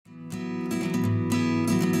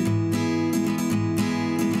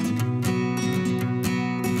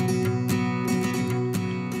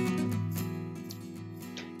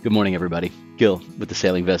Good morning, everybody. Gil with the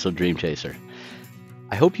sailing vessel DreamChaser.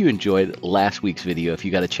 I hope you enjoyed last week's video if you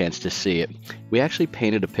got a chance to see it. We actually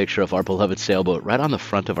painted a picture of our beloved sailboat right on the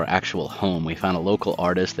front of our actual home. We found a local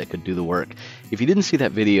artist that could do the work. If you didn't see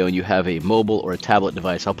that video and you have a mobile or a tablet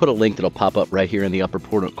device, I'll put a link that'll pop up right here in the upper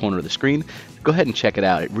corner of the screen. Go ahead and check it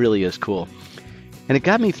out. It really is cool. And it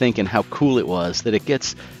got me thinking how cool it was that it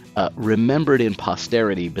gets remembered in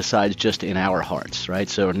posterity besides just in our hearts, right?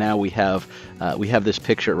 So now we have this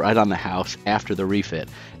picture right on the house after the refit.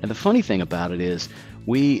 And the funny thing about it is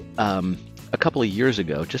we a couple of years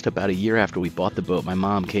ago, just about a year after we bought the boat, my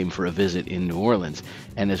mom came for a visit in New Orleans.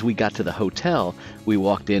 And as we got to the hotel, we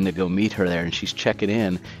walked in to go meet her there, and she's checking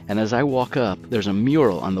in. And as I walk up, there's a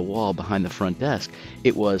mural on the wall behind the front desk.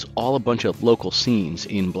 It was all a bunch of local scenes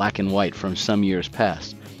in black and white from some years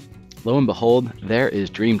past. Lo and behold, there is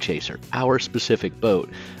DreamChaser, our specific boat.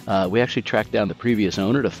 We actually tracked down the previous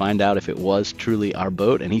owner to find out if it was truly our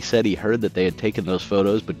boat, and he said he heard that they had taken those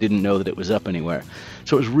photos but didn't know that it was up anywhere.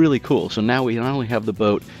 So it was really cool. So now we not only have the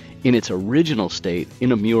boat in its original state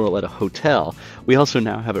in a mural at a hotel, we also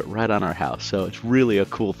now have it right on our house. So it's really a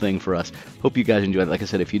cool thing for us. Hope you guys enjoyed it. Like I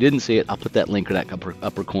said, if you didn't see it, I'll put that link in that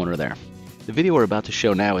upper corner there. The video we're about to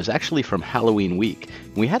show now is actually from Halloween week.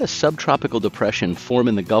 We had a subtropical depression form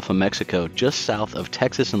in the Gulf of Mexico just south of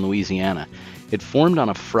Texas and Louisiana. It formed on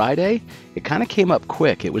a Friday. It kind of came up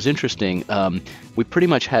quick. It was interesting. We pretty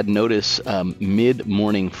much had notice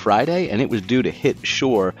mid-morning Friday, and it was due to hit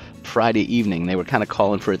shore Friday evening. They were kind of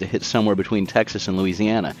calling for it to hit somewhere between Texas and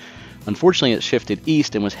Louisiana. Unfortunately, it shifted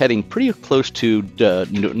east and was heading pretty close to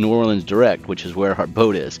New Orleans direct, which is where our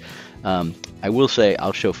boat is. I will say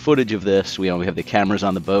I'll show footage of this. We have the cameras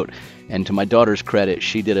on the boat, and to my daughter's credit,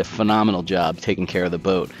 she did a phenomenal job taking care of the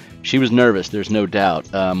boat. She was nervous, there's no doubt.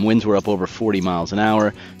 Winds were up over 40 miles an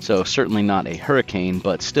hour, so certainly not a hurricane,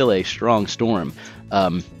 but still a strong storm.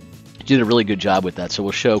 She did a really good job with that, so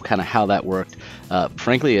we'll show kind of how that worked.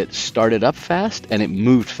 Frankly, it started up fast and it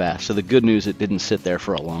moved fast, so the good news, it didn't sit there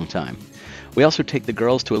for a long time. We also take the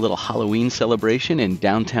girls to a little Halloween celebration in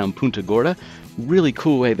downtown PuntaGorda. Really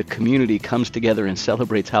cool way the community comes together and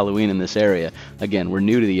celebrates Halloween in this area. Again, we're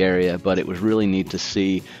new to the area, but it was really neat to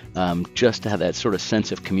see just to have that sort of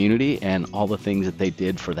sense of community and all the things that they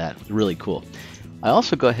did for that. Really cool. I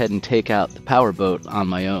also go ahead and take out the powerboat on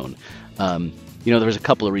my own. There's a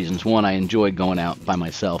couple of reasons. One, I enjoy going out by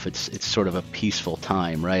myself. It's sort of a peaceful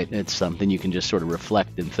time, right? It's something you can just sort of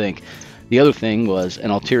reflect and think. The other thing was an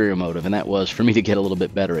ulterior motive, and that was for me to get a little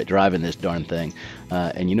bit better at driving this darn thing.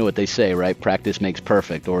 And you know what they say, right? Practice makes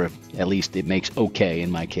perfect, or at least it makes okay in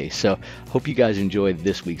my case. So hope you guys enjoyed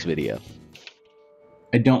this week's video.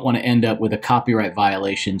 I don't want to end up with a copyright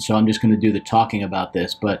violation, so I'm just going to do the talking about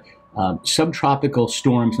this. But subtropical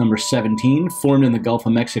storms number 17 formed in the Gulf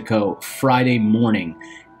of Mexico Friday morning.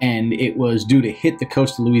 And it was due to hit the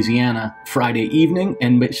coast of Louisiana Friday evening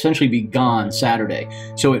and essentially be gone Saturday.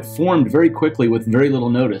 So it formed very quickly with very little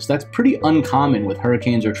notice. That's pretty uncommon with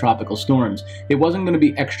hurricanes or tropical storms. It wasn't going to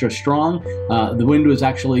be extra strong. The wind was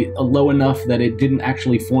actually low enough that it didn't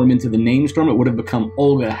actually form into the named storm. It would have become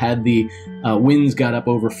Olga had the winds got up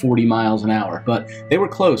over 40 miles an hour. But they were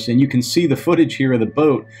close, and you can see the footage here of the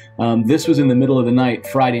boat. This was in the middle of the night,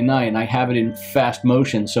 Friday night, and I have it in fast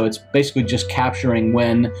motion. So it's basically just capturing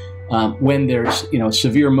when there's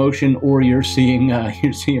severe motion, or you're seeing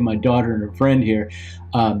my daughter and her friend here.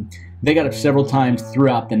 They got up several times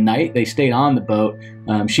throughout the night. They stayed on the boat.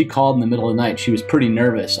 She called in the middle of the night. She was pretty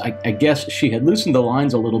nervous. I guess she had loosened the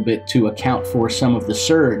lines a little bit to account for some of the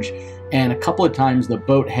surge, and a couple of times the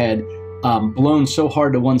boat had blown so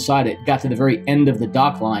hard to one side it got to the very end of the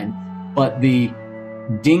dock line, but the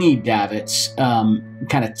dinghy davits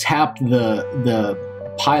kind of tapped the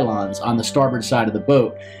pylons on the starboard side of the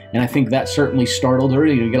boat, and I think that certainly startled her.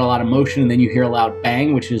 You get a lot of motion, and then you hear a loud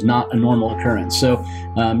bang, which is not a normal occurrence. So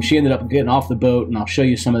she ended up getting off the boat, and I'll show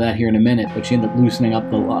you some of that here in a minute. But she ended up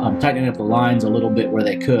tightening up the lines a little bit where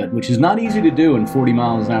they could, which is not easy to do in 40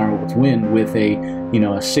 miles an hour with wind with a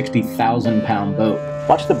 60,000-pound boat.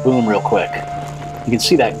 Watch the boom real quick. You can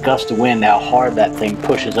see that gust of wind, how hard that thing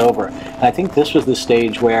pushes over. And I think this was the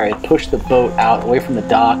stage where it pushed the boat out away from the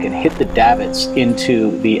dock and hit the davits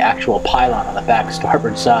into the actual pylon on the back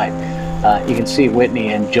starboard side. You can see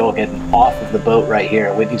Whitney and Joel getting off of the boat right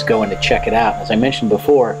here. Whitney's going to check it out. As I mentioned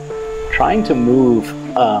before, trying to move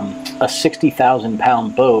a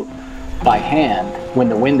 60,000-pound boat by hand when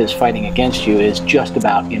the wind is fighting against you is just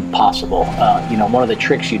about impossible. One of the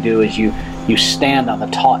tricks you do is you stand on the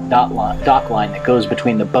taut dock line that goes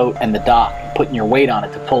between the boat and the dock, putting your weight on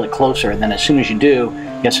it to pull it closer, and then as soon as you do,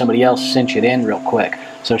 get somebody else cinch it in real quick.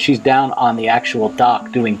 So she's down on the actual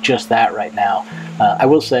dock doing just that right now. I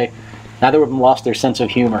will say, neither of them lost their sense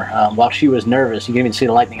of humor. While she was nervous, you can even see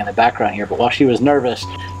the lightning in the background here, but while she was nervous,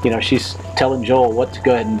 you know, she's telling Joel what to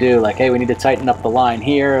go ahead and do, like, hey, we need to tighten up the line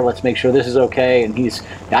here, let's make sure this is okay, and he's,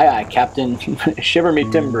 aye, aye, Captain, shiver me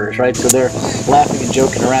timbers, right? So they're laughing and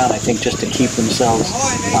joking around, I think, just to keep themselves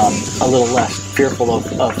a little less fearful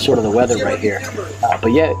of sort of the weather right here.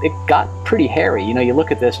 But yeah, it got pretty hairy. You know, you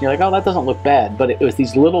look at this and you're like, oh, that doesn't look bad, but it was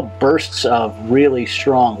these little bursts of really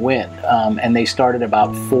strong wind, and they started about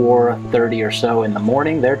 4:30 or so in the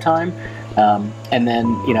morning, their time. And then,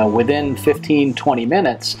 you know, within 15-20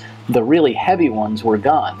 minutes, the really heavy ones were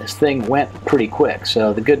gone. This thing went pretty quick.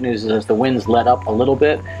 So the good news is, as the winds let up a little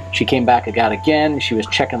bit, she came back again. She was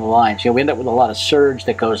checking the lines. You know, we end up with a lot of surge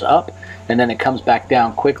that goes up, and then it comes back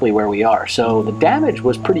down quickly where we are. So the damage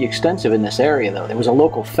was pretty extensive in this area, though. There was a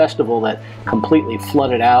local festival that completely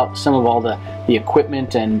flooded out. Some of all the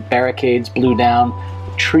equipment and barricades blew down.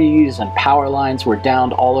 Trees and power lines were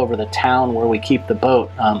downed all over the town where we keep the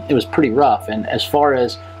boat. It was pretty rough, and as far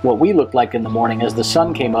as what we looked like in the morning, as the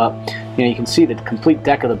sun came up, you know, you can see that the complete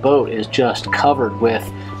deck of the boat is just covered with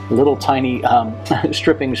little tiny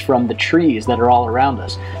strippings from the trees that are all around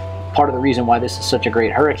us. Part of the reason why this is such a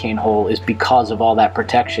great hurricane hole is because of all that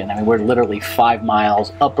protection. I mean, we're literally 5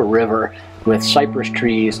 miles up a river with cypress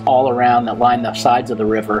trees all around that line the sides of the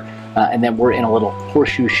river, and then we're in a little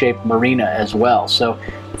horseshoe-shaped marina as well. So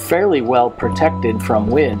fairly well protected from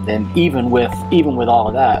wind, and even with all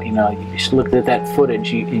of that, you know, you just look at that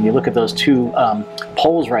footage and you look at those two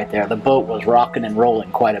poles right there, the boat was rocking and rolling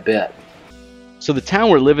quite a bit. So the town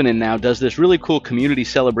we're living in now does this really cool community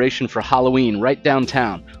celebration for Halloween right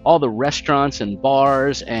downtown. All the restaurants and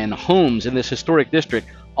bars and homes in this historic district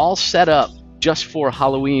all set up just for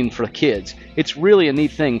Halloween for kids. It's really a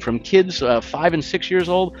neat thing, from kids 5 and 6 years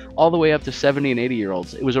old all the way up to 70 and 80 year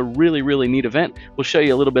olds. It was a really, really neat event. We'll show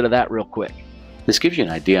you a little bit of that real quick. This gives you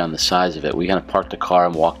an idea on the size of it. We kind of parked the car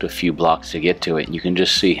and walked a few blocks to get to it, and you can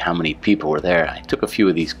just see how many people were there. I took a few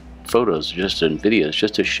of these photos just in videos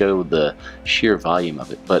just to show the sheer volume of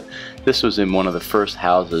it. But this was in one of the first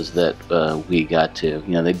houses that we got to.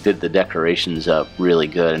 You know, they did the decorations up really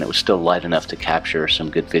good, and it was still light enough to capture some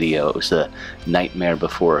good video. It was the Nightmare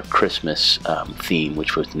Before Christmas theme,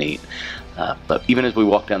 which was neat. But even as we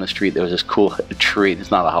walked down the street, there was this cool tree.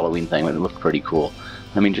 It's not a Halloween thing, but it looked pretty cool.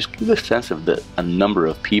 I mean, just give a sense of a number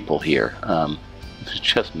of people here. It's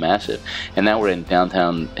just massive. And now we're in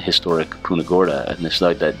downtown historic PuntaGorda, and this is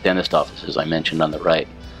like that dentist offices I mentioned on the right.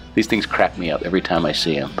 These things crack me up every time I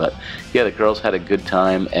see them. But yeah, the girls had a good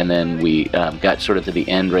time, and then we got sort of to the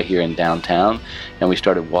end right here in downtown, and we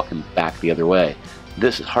started walking back the other way.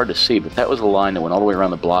 This is hard to see, but that was a line that went all the way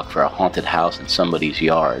around the block for a haunted house in somebody's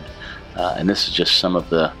yard. And this is just some of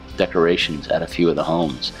the decorations at a few of the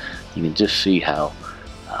homes. You can just see how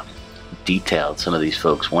detailed some of these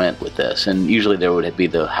folks went with this. And usually there would be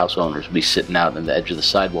the house owners would be sitting out on the edge of the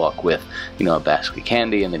sidewalk with, you know, a basket of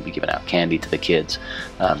candy, and they'd be giving out candy to the kids.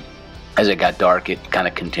 As it got dark, it kind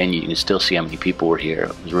of continued. You can still see how many people were here.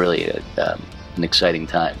 It was really an exciting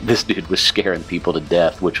time. This dude was scaring people to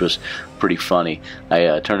death, which was pretty funny.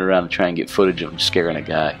 I turned around to try and get footage of him scaring a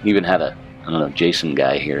guy. He even had a, I don't know, Jason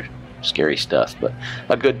guy here. Scary stuff, but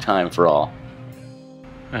a good time for all.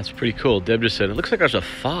 That's pretty cool. Deb just said, it looks like there's a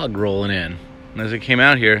fog rolling in. And as it came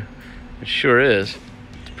out here, it sure is.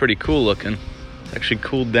 It's pretty cool looking. It's actually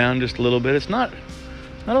cooled down just a little bit. It's not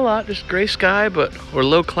a lot, just gray sky, or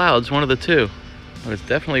low clouds, one of the two. But it's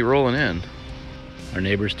definitely rolling in. Our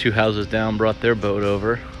neighbors 2 houses down brought their boat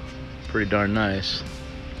over. Pretty darn nice.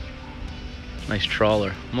 Nice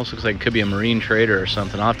trawler. Almost looks like it could be a marine trader or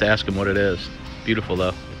something. I'll have to ask them what it is. Beautiful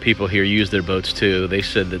though. People here use their boats too. They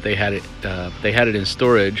said that they had it in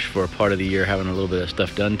storage for a part of the year, having a little bit of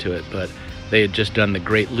stuff done to it, but they had just done the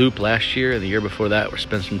Great Loop last year, and the year before that we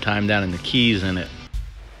spent some time down in the Keys in it.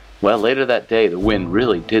 Well, later that day the wind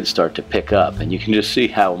really did start to pick up, and you can just see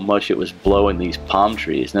how much it was blowing these palm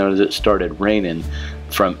trees. Now as it started raining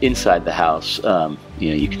from inside the house, you know,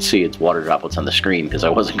 you can see it's water droplets on the screen because I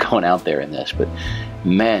wasn't going out there in this, but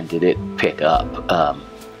man did it pick up.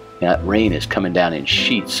 That rain is coming down in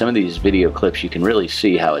sheets. Some of these video clips, you can really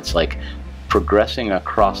see how it's like progressing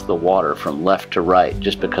across the water from left to right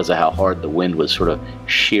just because of how hard the wind was sort of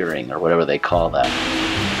shearing, or whatever they call that.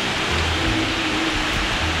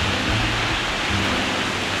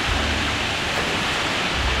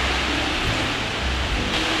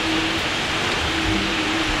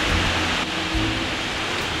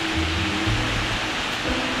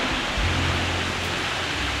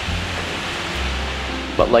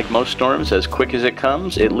 But like most storms, as quick as it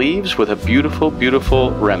comes, it leaves with a beautiful,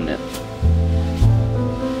 beautiful remnant.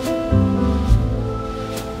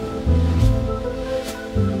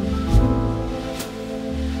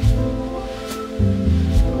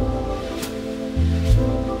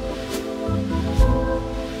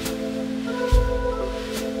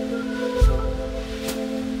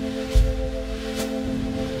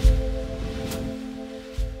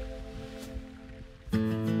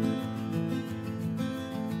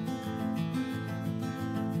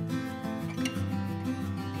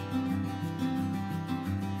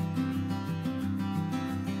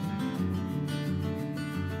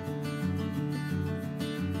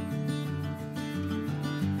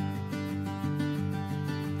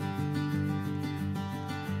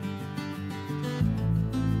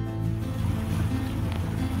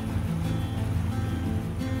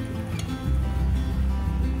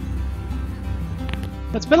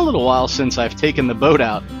 It's been a little while since I've taken the boat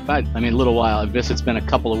out. I mean, a little while. I guess it's been a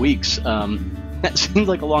couple of weeks. That seems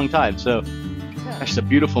like a long time. So, gosh, it's a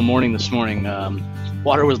beautiful morning this morning.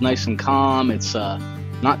 Water was nice and calm. It's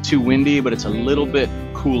not too windy, but it's a little bit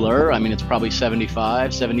cooler. I mean, it's probably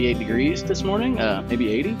 75, 78 degrees this morning,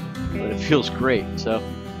 maybe 80, but it feels great. So,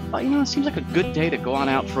 you know, it seems like a good day to go on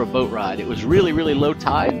out for a boat ride. It was really, really low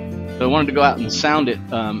tide. So I wanted to go out and sound it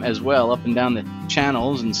as well, up and down the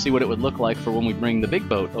channels, and see what it would look like for when we bring the big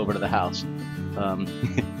boat over to the house. A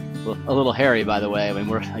little hairy, by the way. I mean,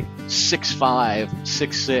 we're like 6'5",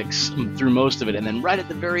 6'6" through most of it, and then right at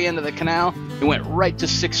the very end of the canal, it went right to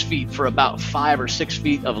 6 feet for about 5 or 6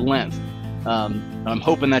 feet of length. I'm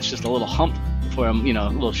hoping that's just a little hump for a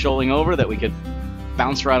little shoaling over that we could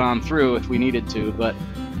bounce right on through if we needed to, but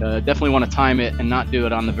definitely want to time it and not do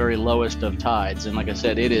it on the very lowest of tides. And like I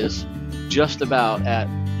said, it is just about at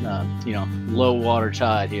low water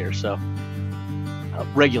tide here. So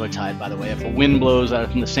regular tide, by the way. If a wind blows out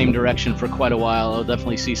in the same direction for quite a while, I'll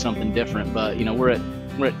definitely see something different. But we're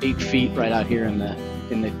at 8 feet right out here in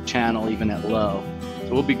the channel, even at low.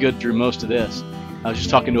 So we'll be good through most of this. I was just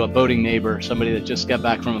talking to a boating neighbor, somebody that just got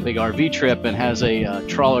back from a big RV trip and has a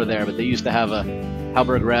trawler there, but they used to have a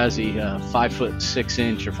Halberg Razzie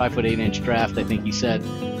 5'6" or 5'8" draft, I think he said.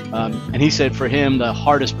 And he said for him the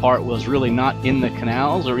hardest part was really not in the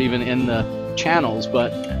canals or even in the channels,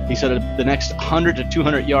 but he said the next 100 to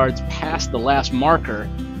 200 yards past the last marker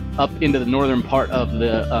up into the northern part of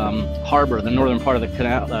the harbor, the northern part of the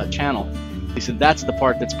canal channel. He said that's the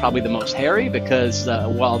part that's probably the most hairy, because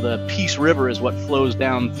while the Peace River is what flows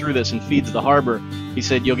down through this and feeds the harbor, he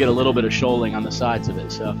said you'll get a little bit of shoaling on the sides of it.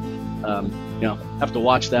 So have to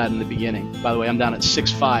watch that in the beginning. By the way, I'm down at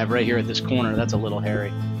 6'5" right here at this corner. That's a little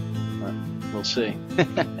hairy, but we'll see.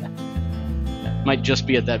 Might just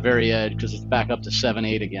be at that very edge because it's back up to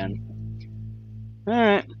 7'8" again. All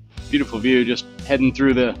right, beautiful view. Just heading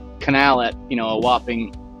through the canal at a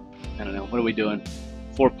whopping, I don't know, what are we doing?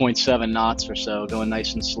 4.7 knots or so, going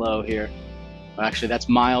nice and slow here. Well, actually, that's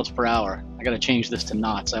miles per hour. I got to change this to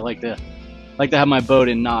knots. I like to have my boat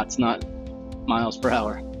in knots, not miles per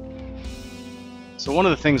hour. So one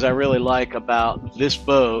of the things I really like about this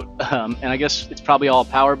boat, and I guess it's probably all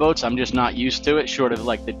power boats, I'm just not used to it, short of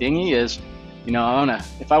like the dinghy, is,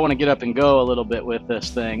 if I want to get up and go a little bit with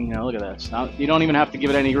this thing, look at this. Now, you don't even have to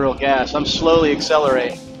give it any real gas. I'm slowly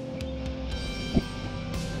accelerating.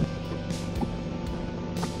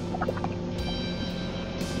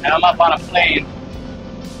 And I'm up on a plane,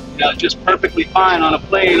 just perfectly fine on a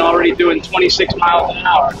plane, already doing 26 miles an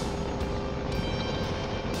hour.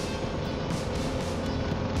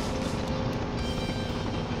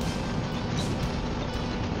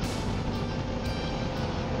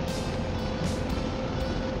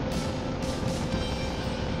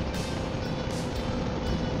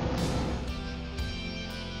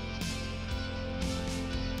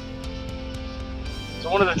 So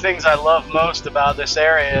one of the things I love most about this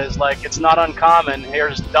area is, like, it's not uncommon.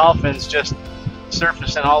 Here's dolphins just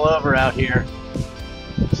surfacing all over out here.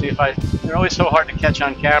 See they're always so hard to catch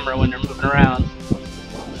on camera when they're moving around.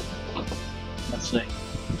 Let's see.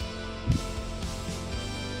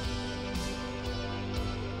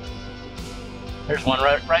 There's one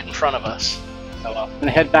right in front of us. Oh well. I'm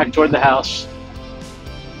gonna head back toward the house.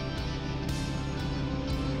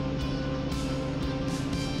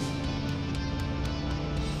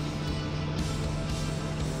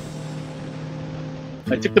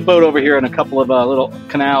 I took the boat over here in a couple of little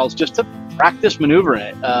canals just to practice maneuvering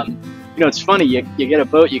it. It's funny, you get a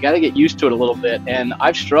boat, you got to get used to it a little bit, and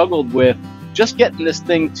I've struggled with just getting this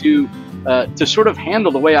thing to sort of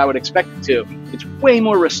handle the way I would expect it to. It's way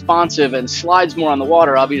more responsive and slides more on the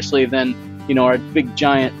water, obviously, than our big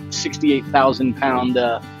giant 68,000 pound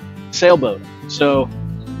sailboat. So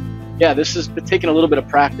yeah, this has been taking a little bit of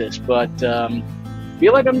practice, but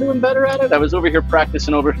feel like I'm doing better at it. I was over here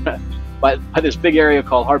practicing over by this big area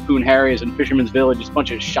called Harpoon Harry's and Fisherman's Village, just a bunch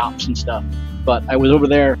of shops and stuff. But I was over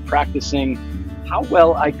there practicing how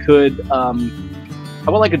well I could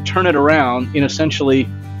turn it around in essentially,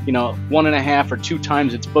 1.5 or 2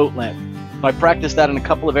 times its boat length. So I practiced that in a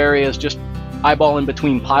couple of areas, just eyeballing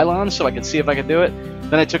between pylons so I could see if I could do it.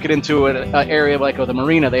 Then I took it into an area like the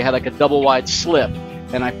marina. They had like a double wide slip,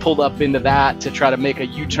 and I pulled up into that to try to make a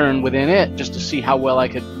U-turn within it just to see how well I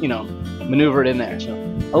could, maneuver it in there. So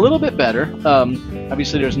a little bit better.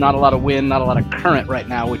 Obviously there's not a lot of wind, not a lot of current right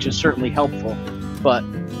now, which is certainly helpful. But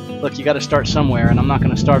look, you got to start somewhere, and I'm not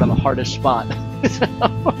going to start on the hardest spot. So,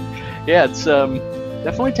 yeah, it's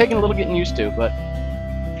definitely taking a little getting used to, but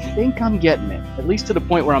I think I'm getting it, at least to the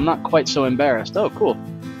point where I'm not quite so embarrassed. Oh, cool.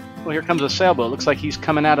 Well, here comes a sailboat. Looks like he's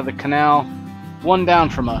coming out of the canal 1 down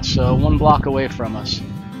from us, so 1 block away from us.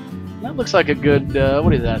 That looks like a good,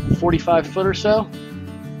 what is that, 45 foot or so?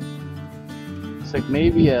 It's like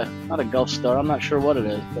maybe not a Gulf Star, I'm not sure what it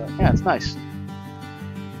is, but yeah, it's nice.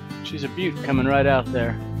 She's a beaut coming right out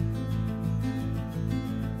there.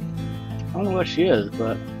 I don't know what she is,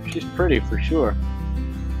 but she's pretty for sure.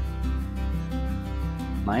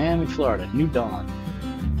 Miami, Florida, New Dawn.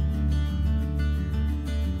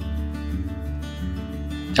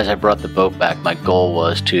 As I brought the boat back, my goal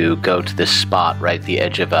was to go to this spot right at the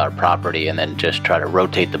edge of our property and then just try to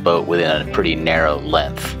rotate the boat within a pretty narrow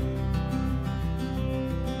length.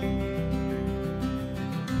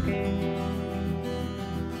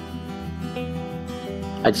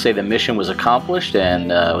 I'd say the mission was accomplished,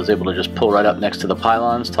 and I was able to just pull right up next to the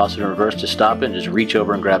pylons, toss it in reverse to stop it, and just reach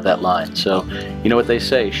over and grab that line. So, you know what they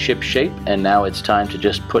say, ship shape, and now it's time to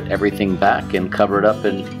just put everything back and cover it up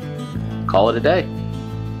and call it a day.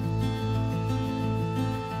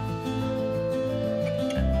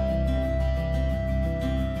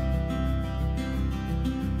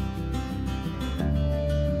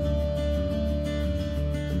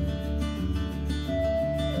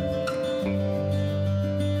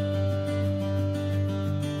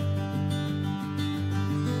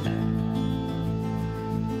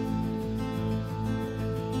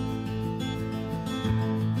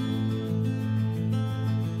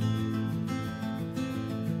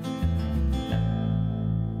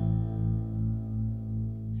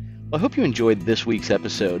 Well, I hope you enjoyed this week's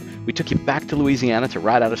episode. We took you back to Louisiana to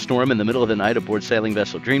ride out a storm in the middle of the night aboard sailing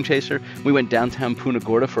vessel DreamChaser. We went downtown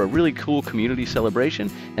PuntaGorda for a really cool community celebration,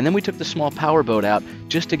 and then we took the small powerboat out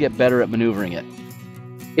just to get better at maneuvering it.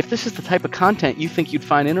 If this is the type of content you think you'd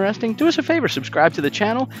find interesting, do us a favor, subscribe to the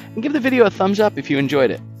channel, and give the video a thumbs up if you enjoyed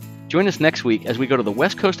it. Join us next week as we go to the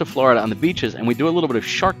west coast of Florida on the beaches and we do a little bit of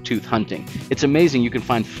shark tooth hunting. It's amazing. You can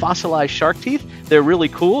find fossilized shark teeth. They're really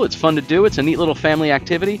cool. It's fun to do. It's a neat little family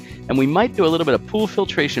activity. And we might do a little bit of pool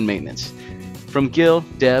filtration maintenance. From Gil,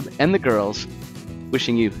 Deb, and the girls,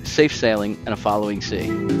 wishing you safe sailing and a following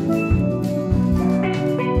sea.